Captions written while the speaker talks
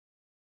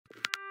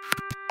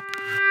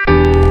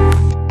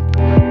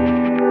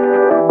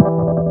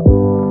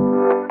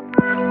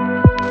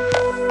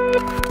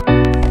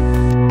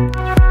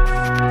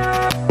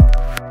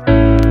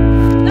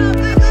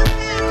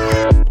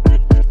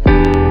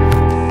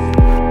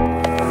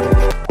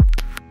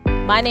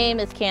My name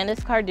is Candace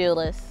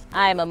Cardulis.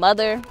 I am a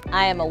mother,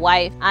 I am a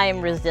wife, I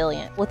am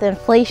resilient. With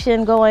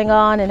inflation going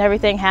on and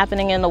everything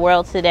happening in the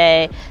world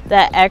today,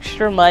 that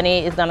extra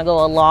money is gonna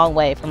go a long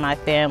way for my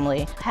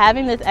family.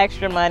 Having this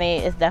extra money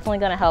is definitely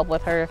gonna help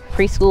with her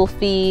preschool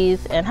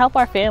fees and help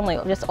our family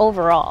just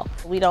overall.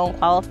 We don't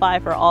qualify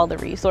for all the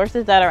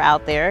resources that are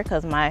out there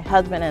because my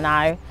husband and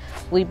I,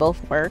 we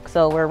both work.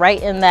 So we're right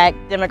in that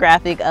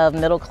demographic of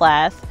middle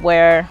class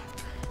where,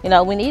 you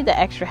know, we need the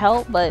extra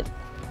help, but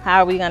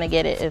how are we going to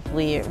get it if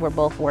we're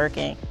both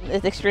working?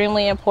 It's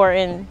extremely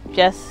important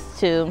just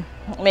to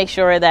make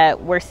sure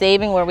that we're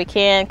saving where we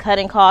can,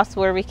 cutting costs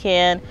where we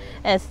can,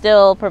 and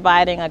still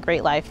providing a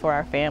great life for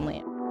our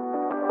family.